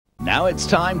Now it's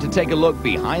time to take a look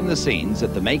behind the scenes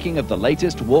at the making of the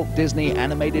latest Walt Disney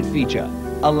animated feature,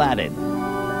 Aladdin.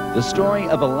 The story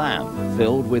of a lamp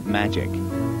filled with magic,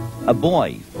 a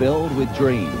boy filled with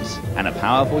dreams, and a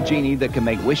powerful genie that can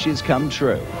make wishes come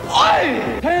true.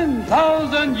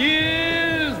 10,000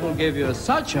 years will give you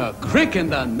such a crick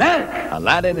in the neck.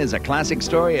 Aladdin is a classic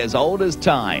story as old as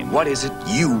time. What is it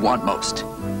you want most?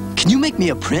 Can you make me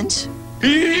a prince?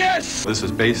 Yes! This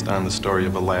is based on the story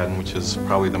of Aladdin, which is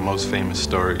probably the most famous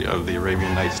story of the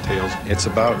Arabian Nights tales. It's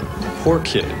about a poor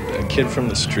kid, a kid from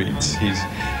the streets.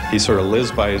 He sort of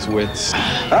lives by his wits.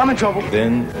 I'm in trouble.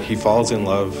 Then he falls in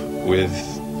love with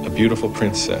a beautiful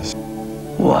princess.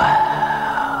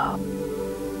 Wow.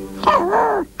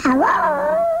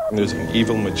 And there's an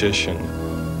evil magician.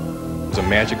 There's a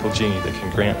magical genie that can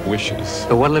grant wishes.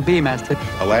 So what'll it be, Master?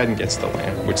 Aladdin gets the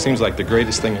lamp, which seems like the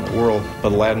greatest thing in the world,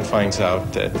 but Aladdin finds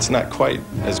out that it's not quite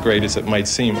as great as it might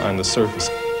seem on the surface.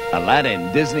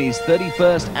 Aladdin, Disney's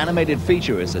 31st animated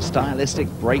feature, is a stylistic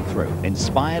breakthrough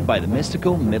inspired by the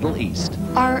mystical Middle East.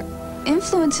 Our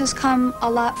influences come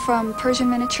a lot from Persian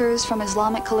miniatures, from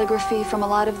Islamic calligraphy, from a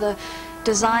lot of the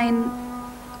design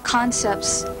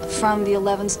concepts from the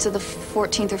 11th to the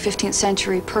 14th or 15th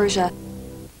century Persia.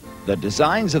 The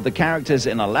designs of the characters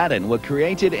in Aladdin were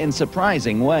created in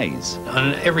surprising ways.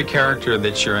 On every character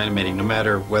that you're animating, no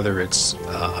matter whether it's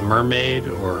a mermaid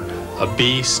or a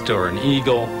beast or an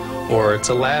eagle or it's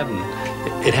Aladdin,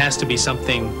 it has to be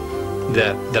something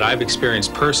that I've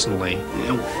experienced personally.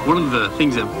 And one of the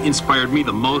things that inspired me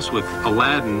the most with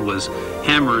Aladdin was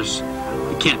Hammer's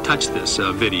 "You Can't Touch This"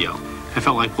 video. I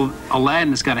felt like, well, Aladdin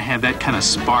has got to have that kind of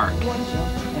spark.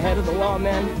 Ahead of the law,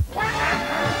 man.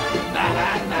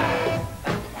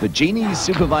 The genie's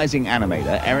supervising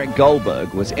animator,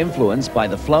 Goldberg, was influenced by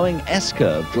the flowing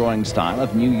S-curve drawing style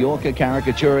of New Yorker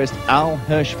caricaturist Al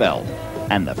Hirschfeld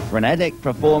and the frenetic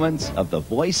performance of the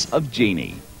voice of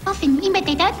Genie.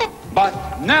 But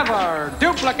never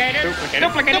duplicated.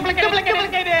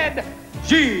 Duplicated.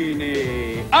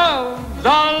 Genie of the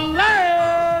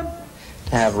Lamp.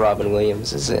 To have Robin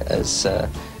Williams as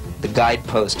the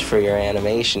guidepost for your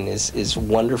animation is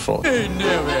wonderful. Ain't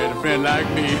never had a friend like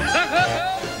me.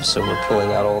 So we're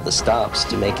pulling out all the stops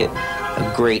to make it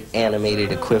a great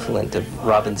animated equivalent of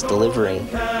Robin's delivery.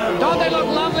 Don't they look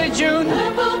lovely, June?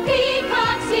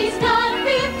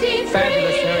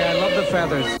 Fabulous, Harry. I love the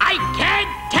feathers. I can't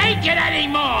take it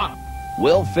anymore.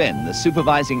 Will Finn, the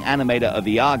supervising animator of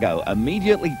Iago,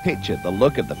 immediately pictured the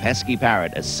look of the pesky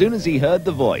parrot as soon as he heard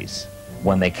the voice.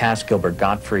 When they cast Gilbert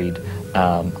Gottfried,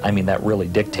 that really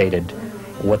dictated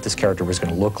what this character was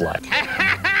going to look like.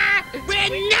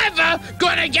 We're never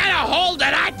gonna get a hold of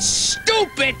that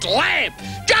stupid lamp!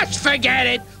 Just forget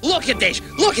it! Look at this!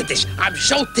 Look at this! I'm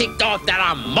so ticked off that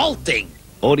I'm molting!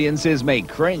 Audiences may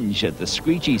cringe at the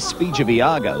screechy speech of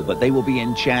Iago, but they will be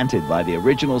enchanted by the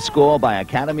original score by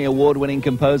Academy Award-winning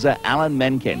composer Alan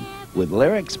Menken, with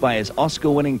lyrics by his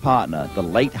Oscar-winning partner, the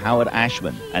late Howard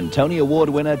Ashman, and Tony Award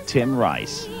winner Tim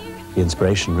Rice. The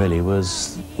inspiration really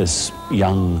was this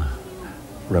young,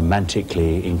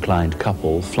 romantically inclined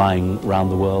couple flying around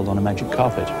the world on a magic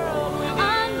carpet.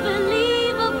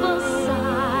 Unbelievable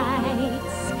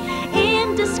sights,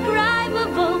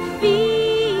 indescribable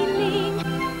feeling.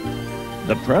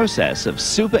 The process of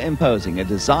superimposing a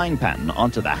design pattern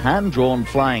onto the hand-drawn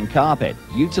flying carpet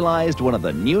utilized one of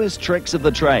the newest tricks of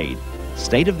the trade,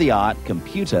 state-of-the-art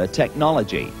computer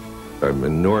technology. I'm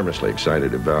enormously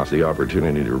excited about the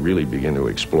opportunity to really begin to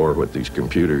explore what these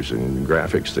computers and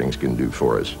graphics things can do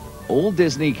for us. All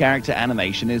Disney character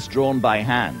animation is drawn by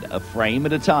hand, a frame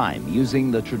at a time, using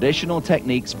the traditional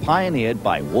techniques pioneered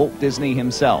by Walt Disney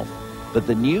himself. But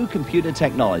the new computer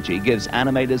technology gives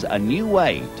animators a new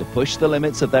way to push the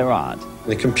limits of their art.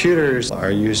 The computers are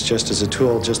used just as a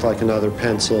tool, just like another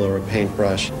pencil or a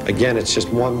paintbrush. Again, it's just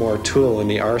one more tool in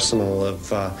the arsenal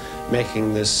of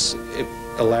making this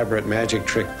elaborate magic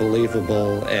trick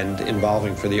believable and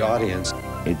involving for the audience.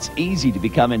 It's easy to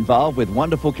become involved with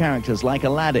wonderful characters like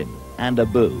Aladdin and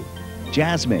Abu,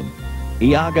 Jasmine,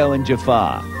 Iago and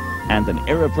Jafar, and an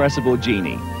irrepressible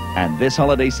genie. And this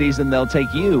holiday season, they'll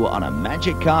take you on a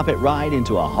magic carpet ride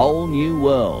into a whole new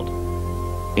world.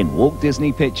 In Walt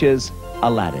Disney Pictures,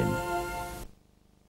 Aladdin.